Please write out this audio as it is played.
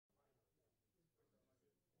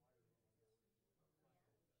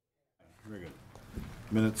Very good.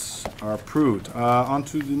 Minutes are approved. On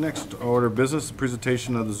to the next order of business, the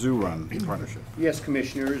presentation of the Zoo Run partnership. Yes,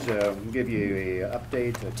 Commissioners, we'll give you a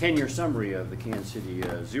update, a 10-year summary of the Kansas City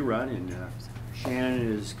Zoo Run, and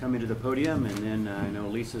Shannon is coming to the podium, and then I know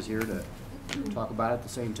Lisa's here to talk about it at the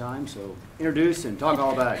same time, so introduce and talk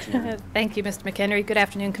all about it, Shannon. Thank you, Mr. McHenry. Good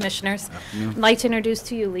afternoon, Commissioners. Afternoon. I'd like to introduce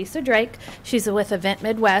to you Lisa Drake. She's with Event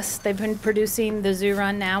Midwest. They've been producing the Zoo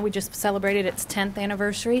Run now. We just celebrated its 10th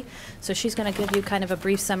anniversary, so she's going to give you kind of a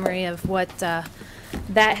brief summary of what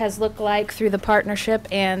that has looked like through the partnership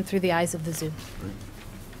and through the eyes of the zoo.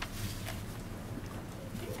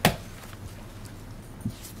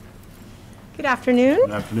 Good afternoon.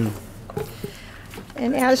 Good afternoon.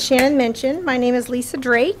 And as Shannon mentioned, my name is Lisa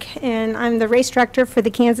Drake, and I'm the race director for the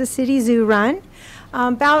Kansas City Zoo Run.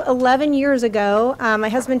 About 11 years ago, my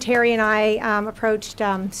husband Terry and I approached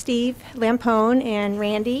Steve Lampone and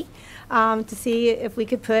Randy to see if we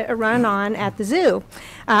could put a run on at the zoo,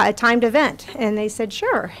 a timed event, and they said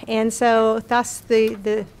sure. And so thus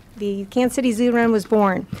the Kansas City Zoo Run was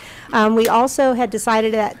born. We also had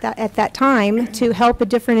decided at that time to help a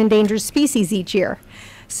different endangered species each year.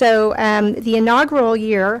 So the inaugural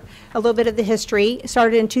year, a little bit of the history,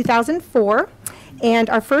 started in 2004. And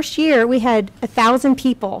our first year, we had 1,000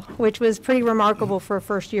 people, which was pretty remarkable for a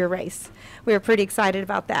first-year race. We were pretty excited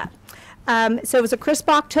about that. So it was a crisp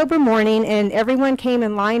October morning, and everyone came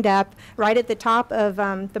and lined up right at the top of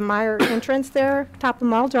the Meyer entrance there, top of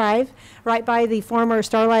Mall Drive, right by the former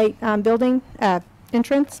Starlight building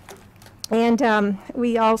entrance. And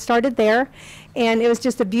we all started there, and it was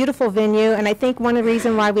just a beautiful venue. And I think one of the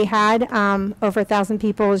reasons why we had over 1,000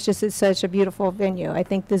 people is just it's such a beautiful venue. I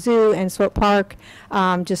think the zoo and Swope Park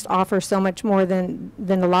just offer so much more than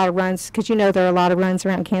a lot of runs, because you know there are a lot of runs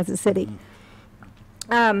around Kansas City.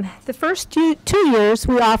 The first two years,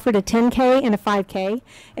 we offered a 10K and a 5K,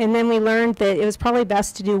 and then we learned that it was probably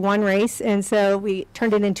best to do one race, and so we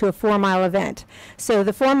turned it into a 4-mile event. So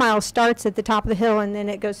the 4 mile starts at the top of the hill, and then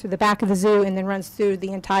it goes through the back of the zoo and then runs through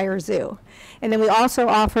the entire zoo. And then we also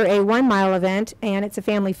offer a 1-mile event, and it's a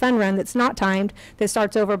family fun run that's not timed, that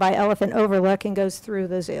starts over by Elephant Overlook and goes through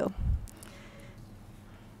the zoo.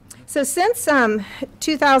 So since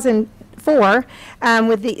 2004,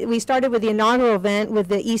 we started with the inaugural event with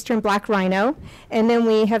the Eastern Black Rhino, and then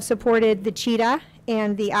we have supported the cheetah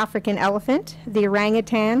and the African elephant, the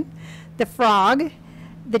orangutan, the frog,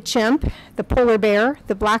 the chimp, the polar bear,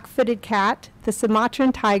 the black-footed cat, the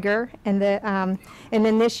Sumatran tiger, and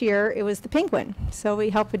then this year it was the penguin. So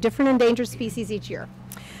we help a different endangered species each year.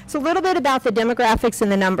 So a little bit about the demographics and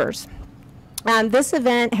the numbers. This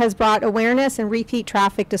event has brought awareness and repeat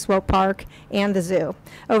traffic to Swope Park and the zoo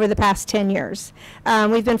over the past 10 years.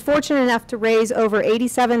 We've been fortunate enough to raise over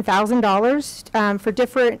 $87,000 for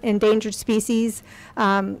different endangered species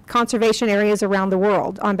conservation areas around the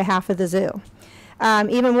world on behalf of the zoo.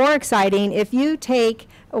 Even more exciting, if you take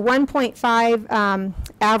a 1.5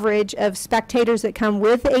 average of spectators that come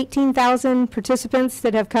with the 18,000 participants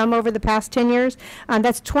that have come over the past 10 years,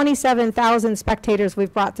 that's 27,000 spectators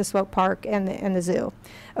we've brought to Swope Park and the zoo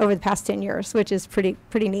over the past 10 years, which is pretty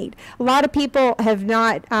neat. A lot of people have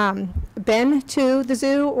not been to the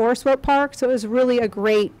zoo or Swope Park, so it was really a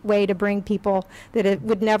great way to bring people that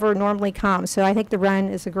would never normally come. So I think the run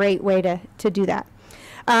is a great way to do that.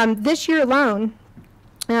 This year alone,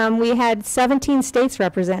 we had 17 states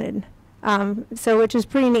represented, which is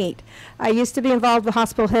pretty neat. I used to be involved with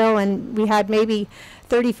Hospital Hill, and we had maybe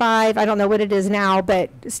 35, I don't know what it is now, but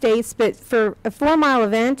states. But for a 4-mile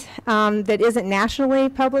event that isn't nationally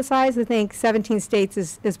publicized, I think 17 states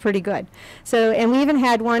is pretty good. So, and we even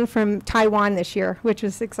had one from Taiwan this year, which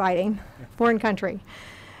was exciting, foreign country.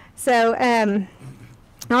 So,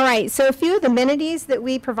 all right, so a few of the amenities that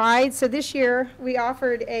we provide. So this year we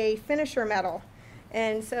offered a finisher medal.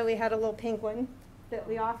 And so we had a little penguin that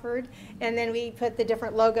we offered, and then we put the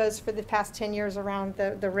different logos for the past 10 years around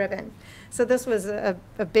the ribbon. So this was a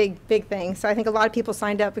big thing. So I think a lot of people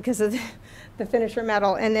signed up because of the finisher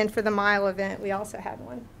medal. And then for the mile event, we also had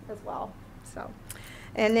one as well. So,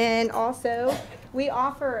 and then also we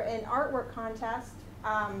offer an artwork contest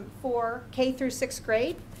for K through 6th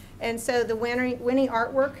grade. And so the winning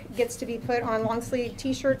artwork gets to be put on long sleeve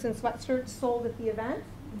t-shirts and sweatshirts sold at the event.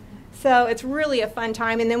 So it's really a fun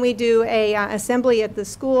time, and then we do a assembly at the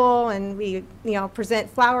school, and we present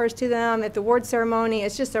flowers to them at the award ceremony.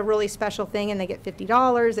 It's just a really special thing, and they get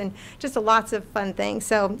 $50 and just lots of fun things.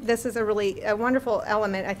 So this is a wonderful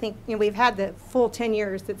element. I think we've had the full 10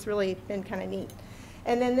 years. That's really been kind of neat.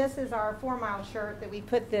 And then this is our 4-mile shirt that we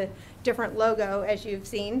put the different logo, as you've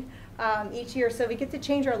seen, each year. So we get to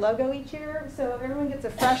change our logo each year. So everyone gets a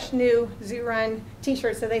fresh new Zoo Run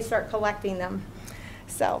t-shirt, so they start collecting them.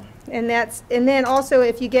 So, and then also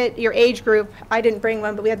if you get your age group, I didn't bring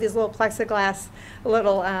one, but we have these little plexiglass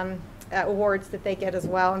little awards that they get as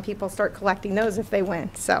well, and people start collecting those if they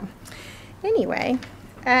win. So anyway,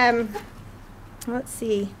 let's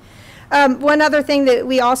see. One other thing that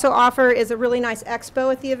we also offer is a really nice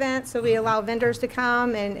expo at the event. So we allow vendors to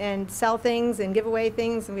come and sell things and give away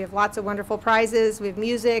things. And we have lots of wonderful prizes. We have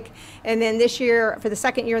music. And then this year, for the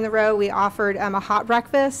second year in a row, we offered a hot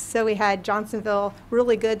breakfast. So we had Johnsonville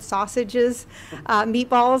really good sausages,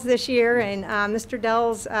 meatballs this year, and Mr.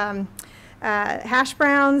 Dell's hash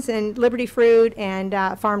browns and Liberty Fruit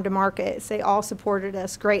and Farm to Market. So they all supported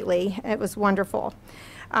us greatly. It was wonderful.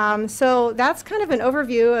 So that's kind of an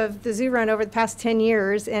overview of the Zoo Run over the past 10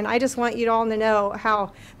 years, and I just want you all to know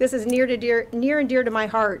how this is near and dear to my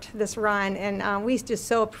heart, this run, and we just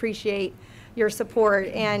so appreciate your support.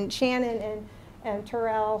 And Shannon and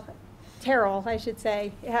Terrell, I should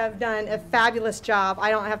say, have done a fabulous job. I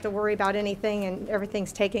don't have to worry about anything, and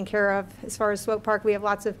everything's taken care of. As far as Swope Park, we have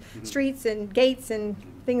lots of streets and gates and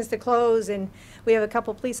things to close, and we have a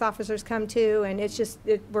couple police officers come too, and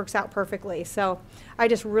it works out perfectly. So I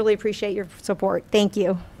just really appreciate your support. Thank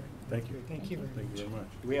you. Thank you. Thank you. Thank you very much.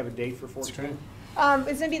 Do we have a date for 14? It's going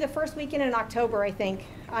to be the first weekend in October, I think.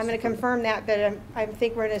 I'm going to confirm that, but I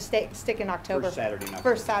think we're going to stick in October. First Saturday in October.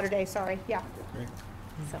 First Saturday, sorry. Yeah. Great.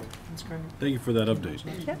 So. That's great. Thank you for that update.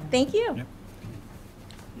 Yeah, thank you.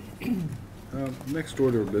 Yep. Next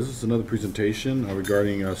order of business, another presentation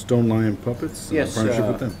regarding Stone Lion Puppets and Yes, partnership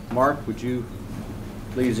with them. Mark, would you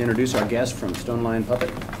please introduce our guest from Stone Lion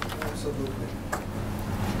Puppet? Absolutely.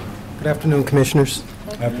 Good afternoon, Commissioners.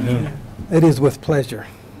 Afternoon. It is with pleasure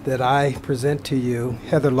that I present to you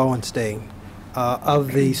Heather Lowenstein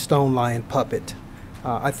of the Stone Lion Puppet.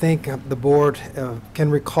 I think the board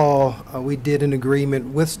can recall we did an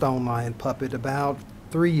agreement with Stone Lion Puppet about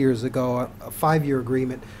 3 years ago, a 5-year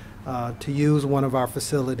agreement to use one of our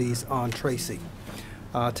facilities on Tracy.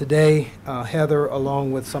 Today, Heather,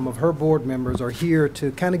 along with some of her board members, are here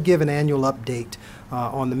to kind of give an annual update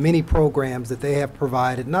on the many programs that they have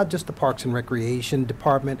provided, not just the Parks and Recreation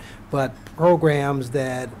Department, but programs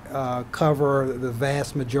that cover the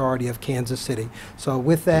vast majority of Kansas City. So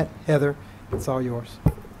with that, Heather, it's all yours.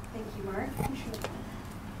 Thank you, Mark.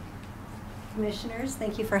 Commissioners,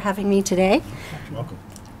 thank you for having me today. You're welcome.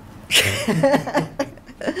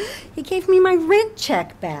 He gave me my rent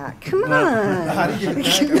check back. Come on. How did you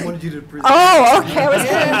get it back? I wanted you to present. Oh, okay. I was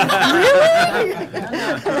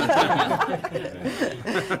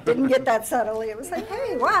really? Didn't get that subtly. It was like,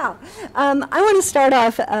 hey, wow. I want to start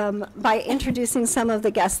off by introducing some of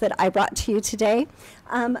the guests that I brought to you today.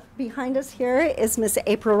 Behind us here is Miss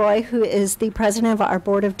April Roy, who is the president of our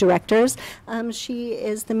board of directors. She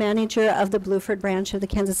is the manager of the Blueford branch of the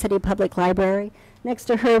Kansas City Public Library. Next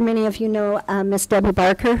to her, many of you know Miss Debbie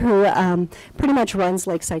Barker, who pretty much runs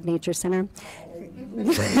Lakeside Nature Center.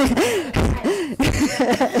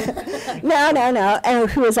 No,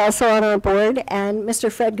 who is also on our board, and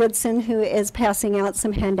Mr. Fred Goodson, who is passing out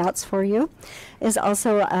some handouts for you, is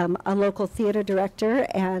also a local theater director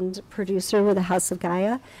and producer with the House of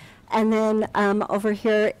Gaia. And then over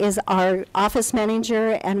here is our office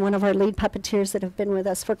manager and one of our lead puppeteers that have been with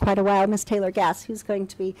us for quite a while, Miss Taylor Gass, who's going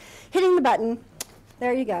to be hitting the button.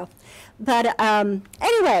 There you go. But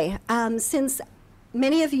anyway, since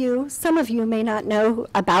many of you, some of you may not know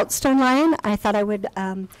about Stone Lion, I thought I would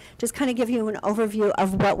just kind of give you an overview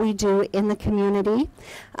of what we do in the community.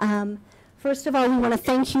 First of all, we want to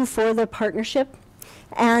thank you for the partnership.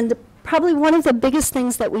 And probably one of the biggest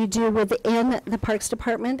things that we do within the Parks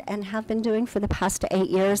Department and have been doing for the past 8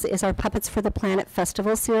 years is our Puppets for the Planet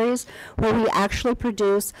Festival series, where we actually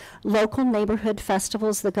produce local neighborhood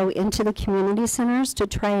festivals that go into the community centers to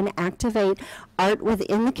try and activate art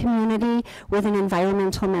within the community with an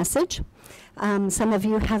environmental message. Some of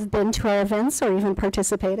you have been to our events or even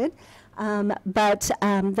participated, but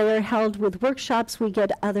they are held with workshops. We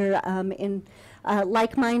get other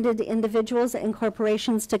like-minded individuals and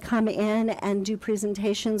corporations to come in and do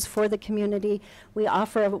presentations for the community. We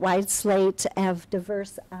offer a wide slate of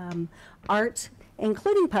diverse art,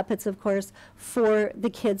 including puppets, of course, for the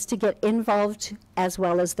kids to get involved as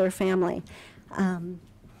well as their family.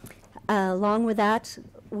 Along with that,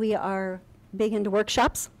 we are big into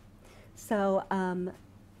workshops. So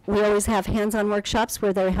we always have hands-on workshops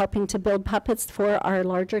where they're helping to build puppets for our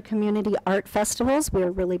larger community art festivals. We're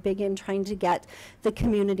really big in trying to get the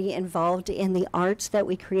community involved in the art that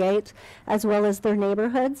we create, as well as their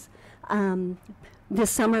neighborhoods. This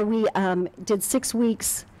summer we did 6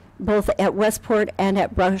 weeks both at Westport and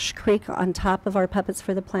at Brush Creek on top of our Puppets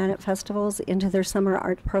for the Planet festivals into their summer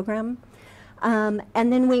art program. And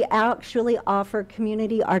then we actually offer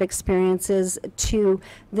community art experiences to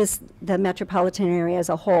the metropolitan area as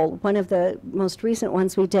a whole. One of the most recent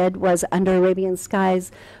ones we did was Under Arabian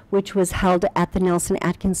Skies, which was held at the Nelson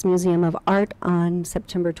Atkins Museum of Art on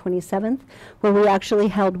September 27th, where we actually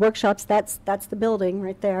held workshops. That's the building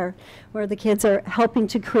right there, where the kids are helping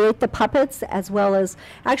to create the puppets, as well as,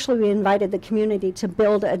 actually we invited the community to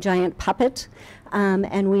build a giant puppet.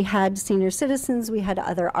 And we had senior citizens, we had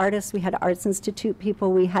other artists, we had Arts Institute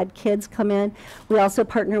people, we had kids come in. We also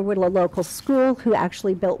partnered with a local school who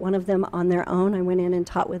actually built one of them on their own. I went in and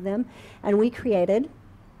taught with them. And we created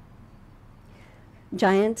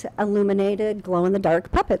giant illuminated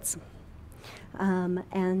glow-in-the-dark puppets.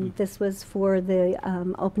 And this was for the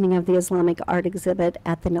opening of the Islamic art exhibit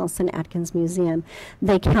at the Nelson Atkins Museum.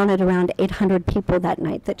 They counted around 800 people that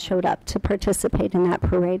night that showed up to participate in that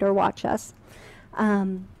parade or watch us.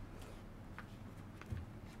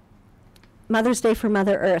 Mother's Day for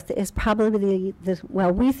Mother Earth is probably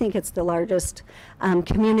well, we think it's the largest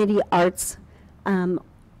community arts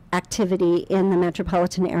activity in the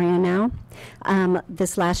metropolitan area now.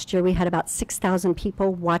 This last year we had about 6,000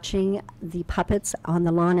 people watching the puppets on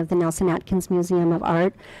the lawn of the Nelson Atkins Museum of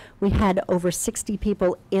Art. We had over 60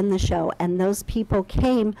 people in the show, and those people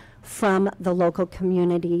came from the local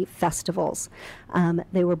community festivals.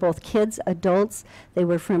 They were both kids, adults, they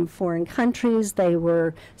were from foreign countries, they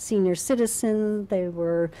were senior citizens,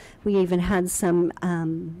 we even had some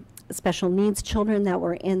special needs children that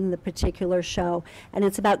were in the particular show. And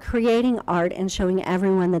it's about creating art and showing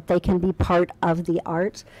everyone that they can be part of the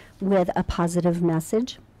art with a positive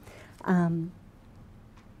message.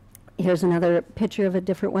 Here's another picture of a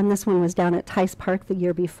different one. This one was down at Tice Park the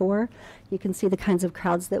year before. You can see the kinds of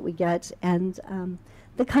crowds that we get and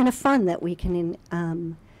the kind of fun that we can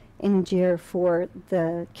endure for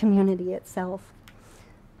the community itself.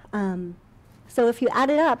 So if you add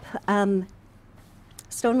it up,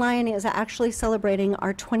 Stone Lion is actually celebrating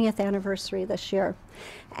our 20th anniversary this year.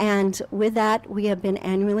 And with that, we have been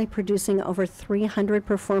annually producing over 300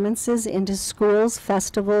 performances into schools,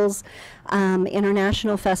 festivals,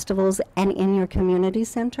 international festivals, and in your community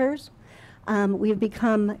centers. We've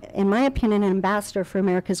become, in my opinion, an ambassador for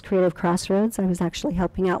America's Creative Crossroads. I was actually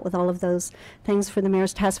helping out with all of those things for the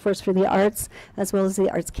Mayor's Task Force for the Arts, as well as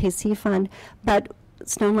the Arts KC Fund. But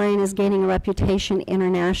Stone Lion is gaining a reputation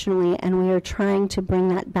internationally, and we are trying to bring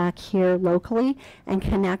that back here locally and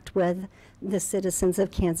connect with the citizens of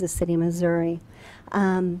Kansas City, Missouri.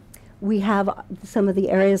 We have some of the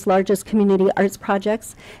area's largest community arts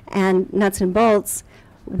projects, and nuts and bolts,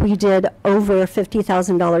 we did over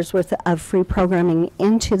 $50,000 worth of free programming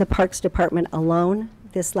into the Parks Department alone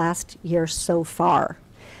this last year so far.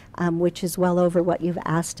 Which is well over what you've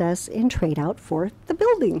asked us in trade out for the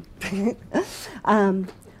building.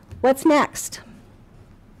 What's next?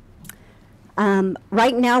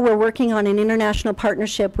 Right now we're working on an international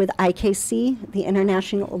partnership with IKC, the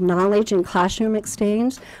International Knowledge and Classroom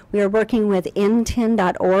Exchange. We are working with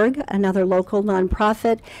INTIN.org, another local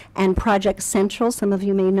nonprofit, and Project Central. Some of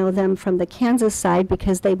you may know them from the Kansas side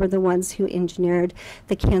because they were the ones who engineered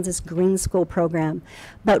the Kansas Green School program.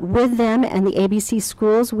 But with them and the ABC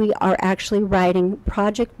schools, we are actually writing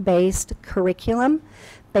project-based curriculum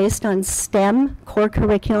based on STEM core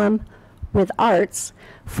curriculum with arts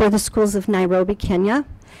for the schools of Nairobi, Kenya.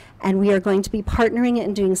 And we are going to be partnering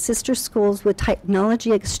and doing sister schools with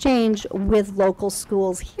technology exchange with local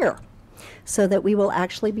schools here, so that we will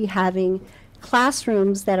actually be having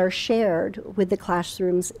classrooms that are shared with the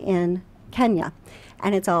classrooms in Kenya.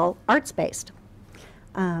 And it's all arts-based.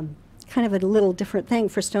 Kind of a little different thing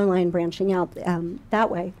for Stone Lion branching out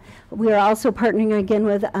that way. We are also partnering again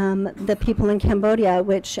with the people in Cambodia,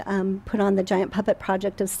 which put on the giant puppet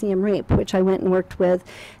project of Siem Reap, which I went and worked with,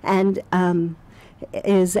 and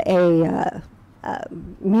is a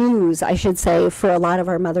muse, I should say, for a lot of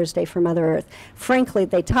our Mother's Day for Mother Earth. Frankly,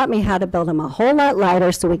 they taught me how to build them a whole lot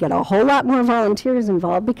lighter so we get a whole lot more volunteers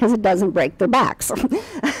involved because it doesn't break their backs.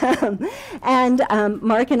 And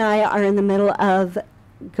Mark and I are in the middle of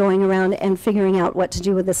going around and figuring out what to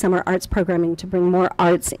do with the summer arts programming to bring more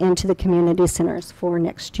arts into the community centers for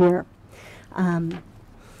next year.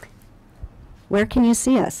 Where can you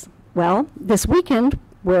see us? Well, this weekend,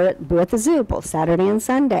 we're at the zoo, both Saturday and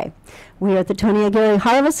Sunday. We are at the Tony Aguirre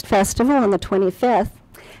Harvest Festival on the 25th,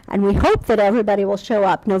 And we hope that everybody will show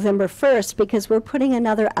up November 1st, because we're putting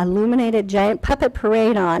another illuminated giant puppet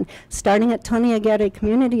parade on, starting at Tony Aguirre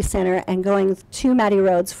Community Center and going to Matty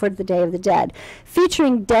Rhodes for the Day of the Dead,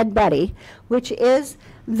 featuring Dead Betty, which is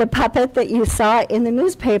the puppet that you saw in the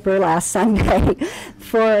newspaper last Sunday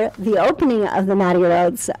for the opening of the Matty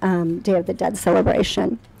Rhodes Day of the Dead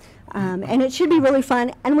celebration. And it should be really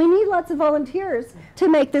fun. And we need lots of volunteers to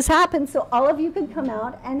make this happen, so all of you can come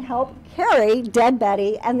out and help carry Dead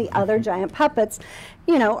Betty and the other giant puppets,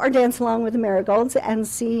 you know, or dance along with the marigolds and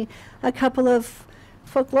see a couple of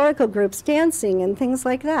folklorical groups dancing and things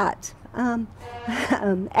like that. And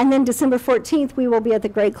then December 14th, we will be at the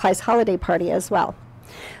Great Kleist Holiday Party as well.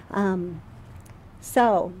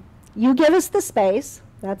 So you give us the space,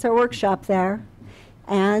 that's our workshop there,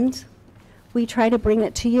 and we try to bring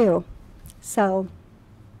it to you. So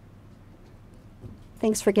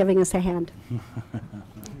thanks for giving us a hand.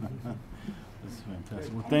 That's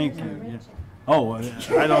fantastic. Well, thank you. Yeah. Oh,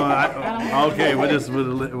 okay,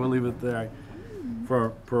 we'll leave it there.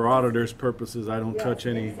 For auditors' purposes, I don't touch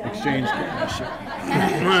any exchange cash.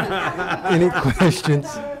 Any questions?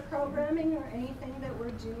 Programming or anything that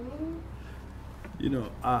we're doing? You know,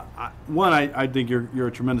 I think you're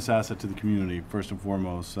a tremendous asset to the community, first and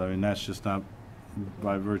foremost. I mean, that's just not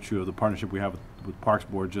by virtue of the partnership we have with Parks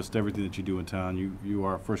Board, just everything that you do in town. You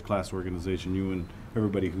are a first-class organization, you and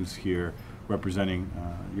everybody who's here representing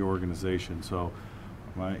your organization. So,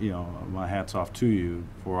 my hat's off to you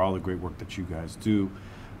for all the great work that you guys do.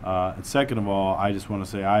 And second of all, I just want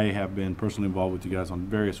to say I have been personally involved with you guys on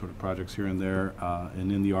various sort of projects here and there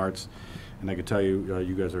and in the arts. And I can tell you,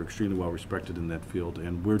 you guys are extremely well respected in that field,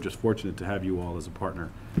 and we're just fortunate to have you all as a partner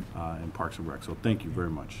in Parks and Rec. So thank you very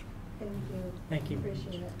much. Thank you. Thank you.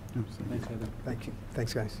 Appreciate it. Thanks, Heather. Thank you.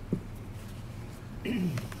 Thanks, guys.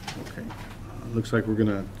 Okay. Looks like we're going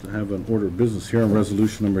to have an order of business here on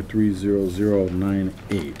resolution number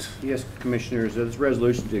 30098. Yes, Commissioners, this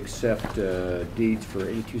resolution to accept deeds for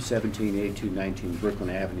 8217, 8219 Brooklyn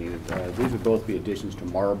Avenue. These would both be additions to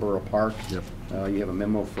Marlboro Park. Yep. You have a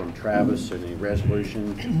memo from Travis and a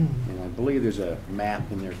resolution, and I believe there's a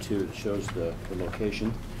map in there too that shows the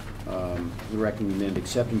location. We recommend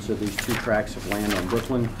acceptance of these two tracts of land on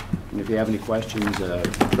Brooklyn, and if you have any questions,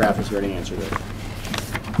 Travis is ready to answer those.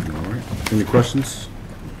 All right. Any questions?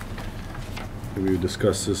 We've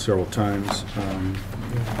discussed this several times.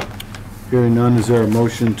 Hearing none, is there a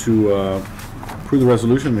motion to approve the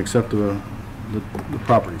resolution and accept the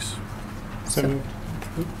properties? So,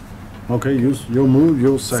 Okay, you'll move,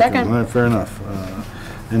 you'll second. Second. All right, fair enough.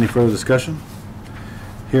 Any further discussion?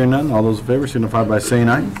 Hearing none, all those in favor signify by saying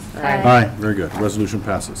aye. Aye. Aye, very good. Resolution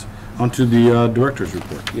passes. On to the director's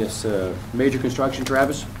report. Yes, major construction,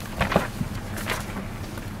 Travis?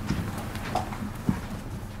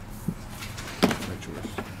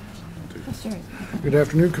 Good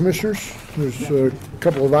afternoon, Commissioners. There's a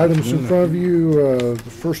couple of items in front of you. The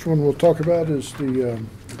first one we'll talk about is the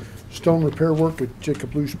stone repair work at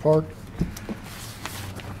Jacob Lewis Park.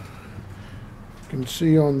 You can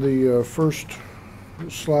see on the first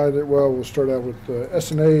slide that, well, we'll start out with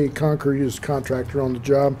S&A Concrete is contractor on the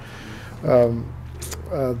job.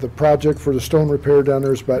 The project for the stone repair down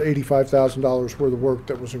there is about $85,000 worth of work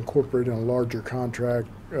that was incorporated in a larger contract,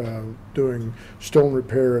 doing stone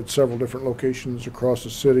repair at several different locations across the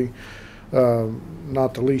city,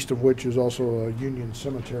 not the least of which is also a Union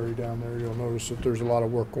Cemetery down there. You'll notice that there's a lot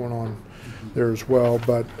of work going on there as well,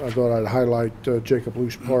 but I thought I'd highlight Jacob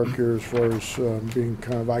Lewis Park here as far as being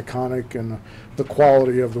kind of iconic and the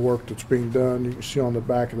quality of the work that's being done. You can see on the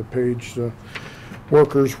back of the page the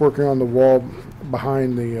workers working on the wall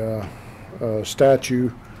behind the statue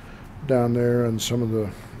down there, and some of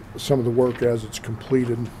the work as it's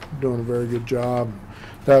completed, doing a very good job.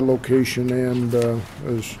 That location and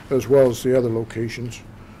as well as the other locations.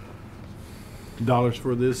 Dollars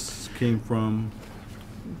for this came from?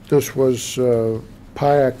 This was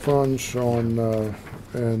PIAC funds on,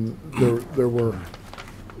 and there were.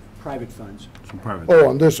 Private funds. Some private. Oh,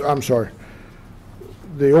 on this, I'm sorry.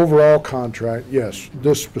 The overall contract, yes.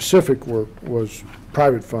 This specific work was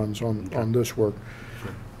private funds on this work.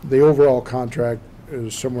 The overall contract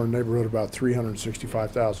is somewhere in the neighborhood of about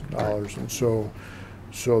 $365,000, and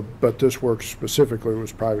so, but this work specifically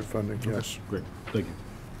was private funding, yes. Great, thank you.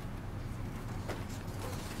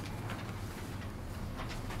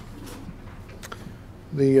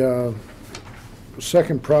 The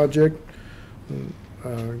second project,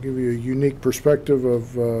 give you a unique perspective of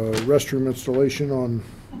restroom installation on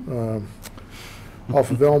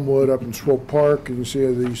off of Elmwood up in Swope Park. You can see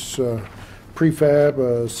these prefab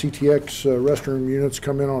CTX restroom units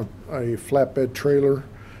come in on a flatbed trailer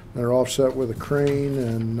They're offset with a crane,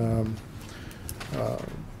 and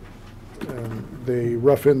they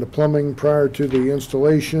rough in the plumbing prior to the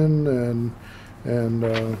installation, and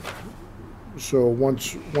so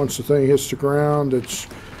once the thing hits the ground, it's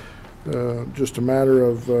just a matter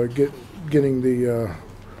of getting the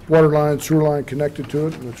water line, sewer line connected to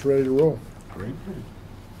it, and it's ready to roll. Great.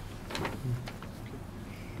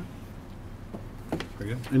 Very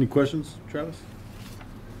good. Any questions, Travis?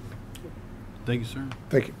 Thank you, sir.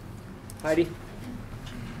 Thank you. Heidi?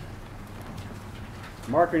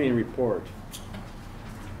 Marketing report.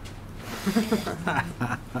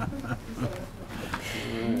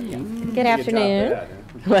 Good afternoon.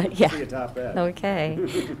 Well, yeah. See you top that. Okay,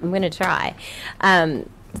 I'm going to try.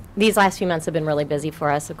 These last few months have been really busy for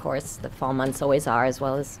us, of course. The fall months always are, as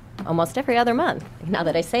well as almost every other month, now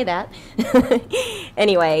that I say that.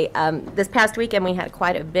 Anyway, this past weekend we had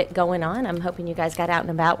quite a bit going on. I'm hoping you guys got out and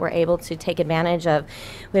about, were able to take advantage of,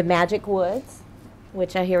 we have Magic Woods,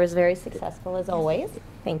 which I hear was very successful as always.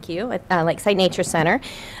 Thank you. At Lakeside Nature Center.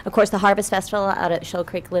 Of course, the Harvest Festival out at Shoal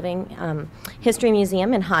Creek Living History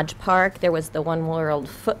Museum in Hodge Park. There was the One World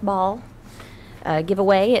Football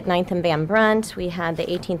giveaway at 9th and Van Brunt. We had the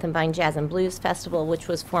 18th and Vine Jazz and Blues Festival, which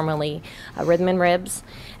was formerly Rhythm and Ribs,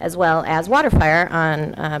 as well as Waterfire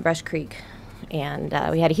on Brush Creek. And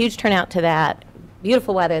we had a huge turnout to that.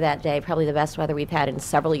 Beautiful weather that day, probably the best weather we've had in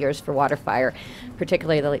several years for Waterfire,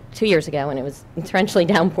 particularly 2 years ago when it was torrentially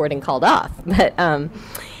downpoured and called off. But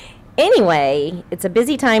anyway, it's a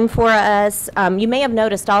busy time for us. You may have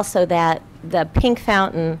noticed also that the Pink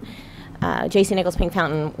Fountain, J.C. Nichols Pink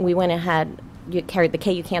Fountain, we went ahead, you carried the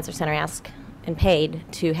KU Cancer Center asked and paid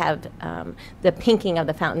to have the pinking of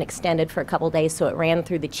the fountain extended for a couple days, so it ran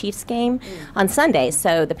through the Chiefs game on Sunday.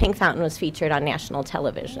 So the Pink Fountain was featured on national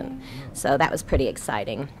television. So that was pretty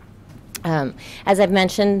exciting. As I've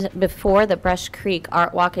mentioned before, the Brush Creek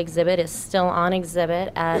Art Walk exhibit is still on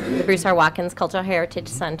exhibit at the Bruce R. Watkins Cultural Heritage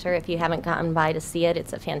Center. If you haven't gotten by to see it,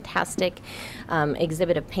 it's a fantastic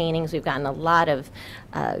exhibit of paintings. We've gotten a lot of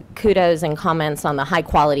kudos and comments on the high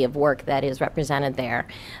quality of work that is represented there.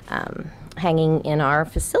 Hanging in our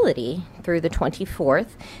facility through the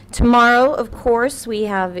 24th. Tomorrow, of course, we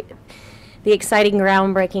have the exciting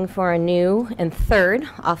groundbreaking for a new and third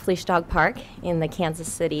off-leash dog park in the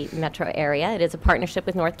Kansas City metro area. It is a partnership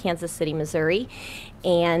with North Kansas City, Missouri,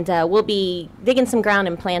 and we'll be digging some ground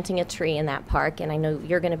and planting a tree in that park, and I know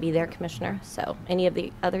you're going to be there, Commissioner, so any of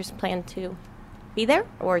the others plan to be there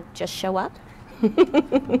or just show up?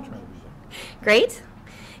 Great.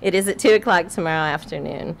 It is at 2 o'clock tomorrow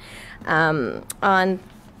afternoon. On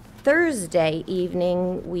Thursday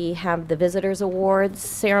evening, we have the Visitors Awards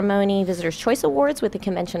ceremony, Visitors Choice Awards with the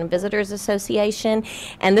Convention and Visitors Association.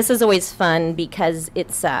 And this is always fun because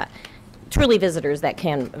it's truly visitors that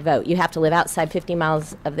can vote. You have to live outside 50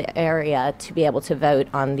 miles of the area to be able to vote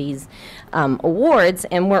on these awards.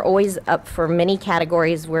 And we're always up for many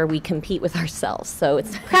categories where we compete with ourselves. So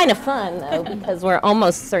it's kind of fun, though, because we're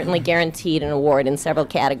almost certainly guaranteed an award in several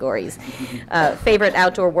categories. Favorite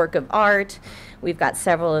outdoor work of art. We've got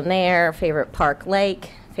several in there. Favorite park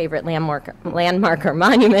lake, favorite landmark or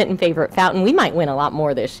monument, and favorite fountain. We might win a lot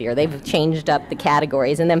more this year. They've changed up the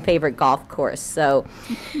categories. And then favorite golf course. So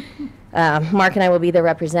Mark and I will be there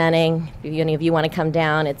representing. If any of you want to come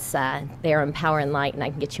down, it's there in Power and Light, and I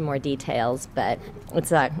can get you more details. But it's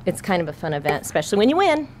kind of a fun event, especially when you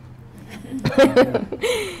win.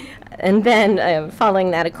 And then following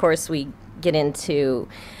that, of course, we get into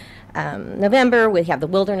November. We have the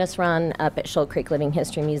Wilderness Run up at Shoal Creek Living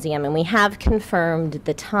History Museum, and we have confirmed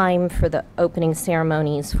the time for the opening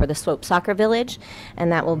ceremonies for the Swope Soccer Village,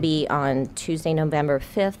 and that will be on Tuesday, November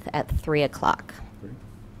 5th at 3 o'clock.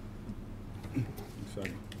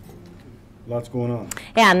 Exciting. Lots going on.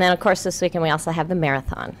 Yeah, and then, of course, this weekend we also have the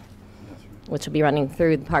marathon, which will be running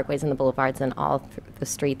through the parkways and the boulevards and all through the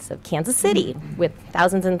streets of Kansas City with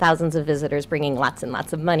thousands and thousands of visitors bringing lots and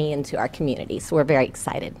lots of money into our community. So we're very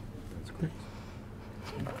excited.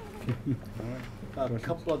 A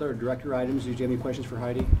couple other director items. Did you have any questions for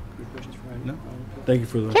Heidi? Any questions for Heidi? No. Thank you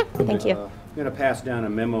for the. Sure, thank you. I'm going to pass down a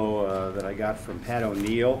memo that I got from Pat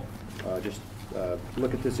O'Neill. Just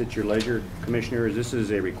look at this at your leisure, Commissioners. This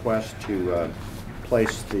is a request to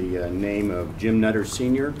place the name of Jim Nutter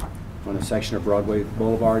Sr. on a section of Broadway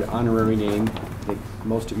Boulevard, honorary name. I think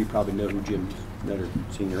most of you probably know who Jim Nutter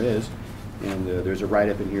Sr. is. And there's a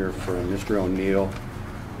write-up in here from Mr. O'Neill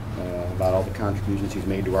about all the contributions he's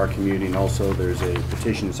made to our community, and also there's a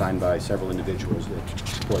petition signed by several individuals that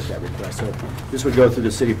support that request. So this would go through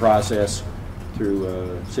the city process,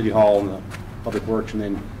 through City Hall and the Public Works, and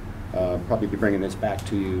then probably be bringing this back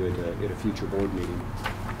to you at a future board meeting.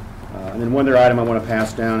 And then one other item I want to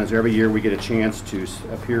pass down is every year we get a chance to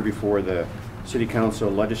appear before the City Council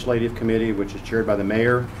Legislative Committee, which is chaired by the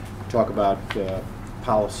mayor, talk about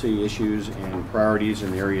policy issues and priorities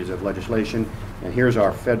in the areas of legislation. And here's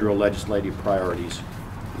our federal legislative priorities.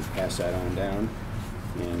 You pass that on down.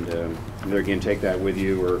 And there again, take that with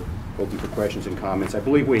you. We're open for questions and comments. I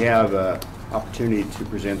believe we have an opportunity to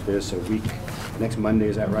present this a week, next Monday,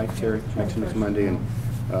 is that right, Terry? Next Monday. And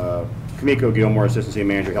Kamiko Gilmore, Assistant City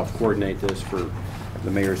Manager, helps coordinate this for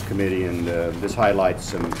the Mayor's Committee. And this highlights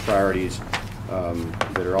some priorities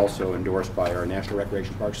that are also endorsed by our National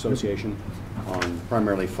Recreation Parks Association on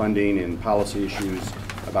primarily funding and policy issues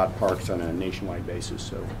about parks on a nationwide basis.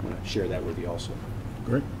 So I want to share that with you also.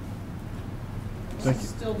 Great. Thank you.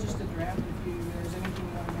 Still just a draft. If there's anything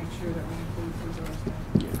you want to make sure that we include for the rest of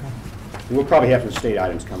it. We'll probably have some state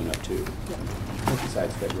items coming up too,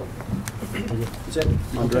 besides federal. That's it.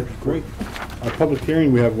 On director's report. Great. Our public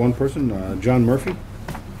hearing, we have one person, John Murphy.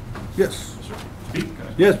 Yes.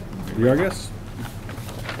 Yes, be our guest.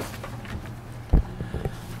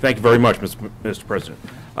 Thank you very much, Mr. President.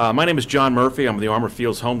 My name is John Murphy. I'm with the Armour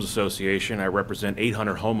Fields Homes Association. I represent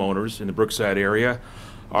 800 homeowners in the Brookside area.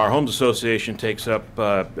 Our Homes Association takes up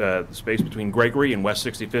the space between Gregory and West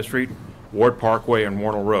 65th Street, Ward Parkway, and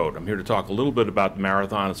Warnell Road. I'm here to talk a little bit about the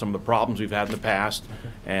marathon and some of the problems we've had in the past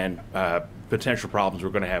and potential problems we're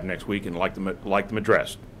going to have next week and like them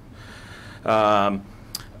addressed.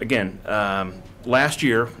 Last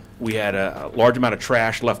year we had a large amount of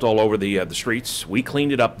trash left all over the streets. We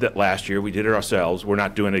cleaned it up last year. We did it ourselves. We're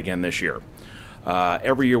not doing it again this year.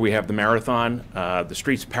 Every year we have the marathon. The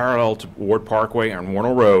streets parallel to Ward Parkway and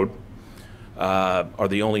Warnell Road are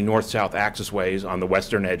the only north-south access ways on the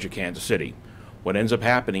western edge of Kansas City. What ends up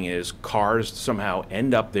happening is cars somehow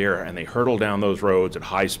end up there and they hurtle down those roads at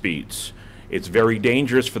high speeds. It's very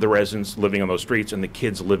dangerous for the residents living on those streets and the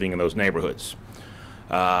kids living in those neighborhoods.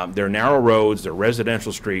 They're narrow roads, they're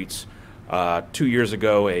residential streets. 2 years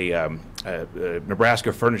ago, a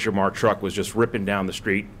Nebraska Furniture Mart truck was just ripping down the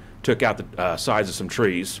street, took out the sides of some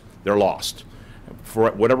trees. They're lost.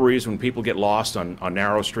 For whatever reason, when people get lost on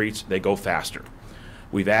narrow streets, they go faster.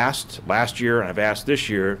 We've asked last year, and I've asked this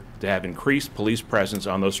year, to have increased police presence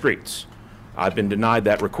on those streets. I've been denied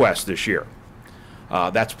that request this year.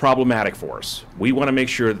 That's problematic for us. We want to make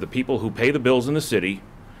sure that the people who pay the bills in the city,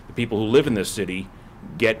 the people who live in this city,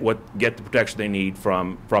 get the protection they need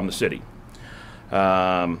from the city.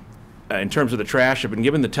 In terms of the trash, I've been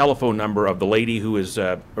given the telephone number of the lady who has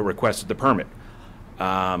requested the permit.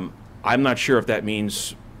 I'm not sure if that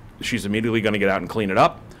means she's immediately going to get out and clean it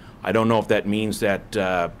up. I don't know if that means that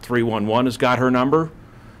 311 has got her number.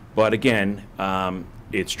 But again,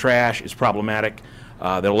 it's trash, it's problematic.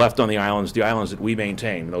 They're left on the islands that we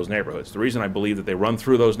maintain in those neighborhoods. The reason I believe that they run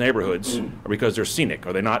through those neighborhoods are because they're scenic.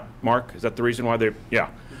 Are they not, Mark? Is that the reason why they're, yeah.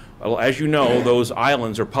 Well, as you know, those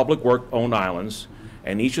islands are public work-owned islands,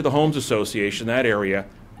 and each of the homes association in that area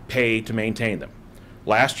pay to maintain them.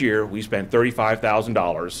 Last year, we spent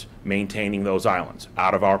 $35,000 maintaining those islands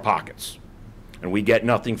out of our pockets, and we get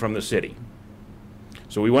nothing from the city.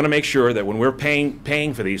 So we want to make sure that when we're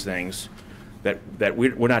paying for these things, that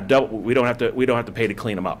we're not we don't have to pay to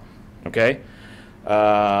clean them up. Okay.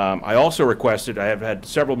 I also requested. I have had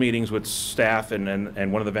several meetings with staff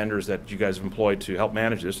and one of the vendors that you guys have employed to help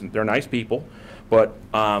manage this, and they're nice people. But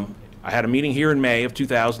I had a meeting here in May of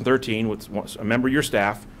 2013 with a member of your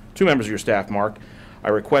staff, 2 members of your staff, Mark. I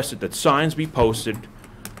requested that signs be posted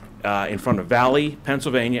in front of Valley,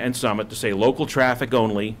 Pennsylvania, and Summit to say local traffic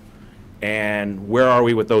only. And where are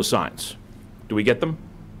we with those signs? Do we get them?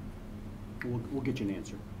 We'll get you an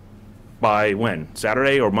answer. By when?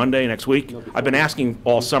 Saturday or Monday next week? No, I've been asking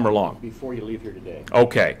all summer long. Before you leave here today.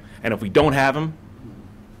 Okay. And if we don't have them,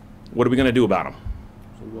 what are we going to do about them?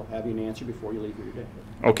 So we'll have you an answer before you leave here today.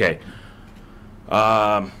 Okay.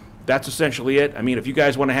 That's essentially it. I mean, if you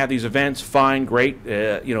guys want to have these events, fine, great,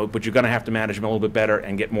 you know, but you're going to have to manage them a little bit better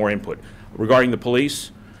and get more input. Regarding the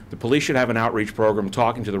police should have an outreach program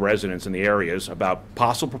talking to the residents in the areas about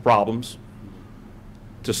possible problems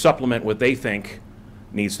to supplement what they think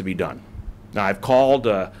needs to be done. Now, I've called,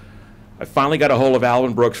 I finally got a hold of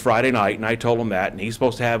Alvin Brooks Friday night, and I told him that, and he's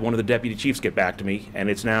supposed to have one of the deputy chiefs get back to me,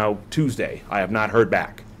 and it's now Tuesday. I have not heard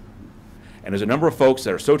back. And there's a number of folks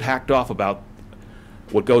that are so hacked off about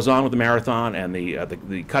what goes on with the marathon and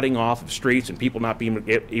the cutting off of streets and people not being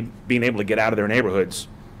able to get out of their neighborhoods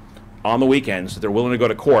on the weekends that they're willing to go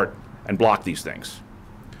to court and block these things.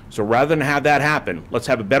 So rather than have that happen, let's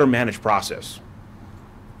have a better managed process.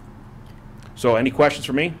 So any questions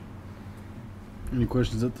for me? Any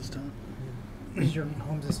questions at this time? Is your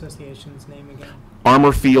Homes Association's name again?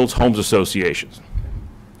 Armour Fields Homes Associations.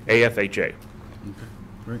 AFHA.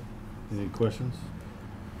 Great. Any questions?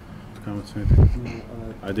 Comments, anything?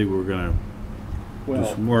 I think we're gonna do Well,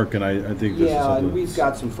 some work, and I think this is yeah, something. and we've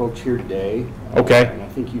got some folks here today. Okay. And I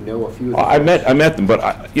think you know a few of them. I met them,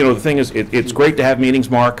 but the thing is, it's great to have meetings,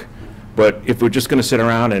 Mark, but if we're just gonna sit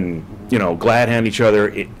around and, glad hand each other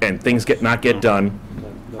and things not get done,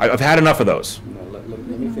 I've had enough of those. No, let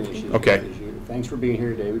me finish. Okay. Thanks for being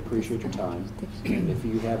here today. We appreciate your time. And if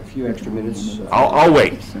you have a few extra minutes. I'll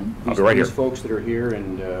wait. I'll be right here. These folks that are here,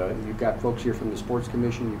 and you've got folks here from the Sports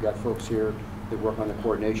Commission, you've got folks here that work on the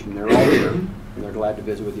coordination. They're all here, and they're glad to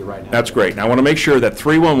visit with you right now. That's great. And I want to make sure that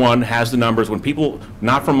 311 has the numbers when people,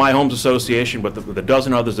 not from my homes association, but the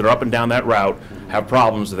dozen others that are up and down that route have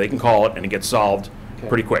problems, that they can call it and it gets solved Okay.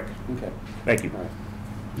 pretty quick. Okay. Thank you. All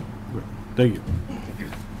right. Thank you.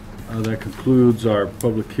 That concludes our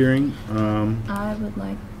public hearing. I would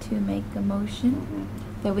like to make a motion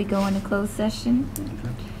that we go into closed session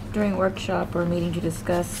during workshop or meeting to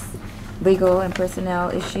discuss legal and personnel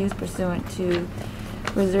issues pursuant to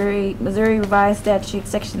Missouri Revised Statute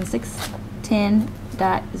Section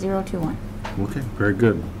 610.021. Okay, very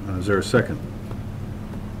good. Is there a second?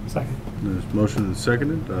 Second. There's motion and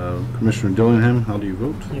seconded. Commissioner Dillingham, how do you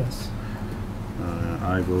vote? Yes.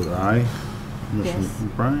 I vote aye. Commissioner Yes.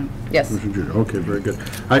 Bryant? Yes. Commissioner Junior, okay, very good.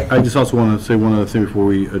 I just also want to say one other thing before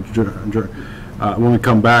we adjourn. When we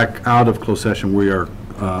come back out of closed session, we are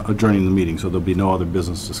adjourning the meeting, so there'll be no other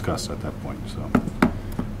business discussed at that point, so,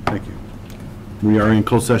 thank you. We are in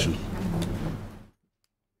closed session.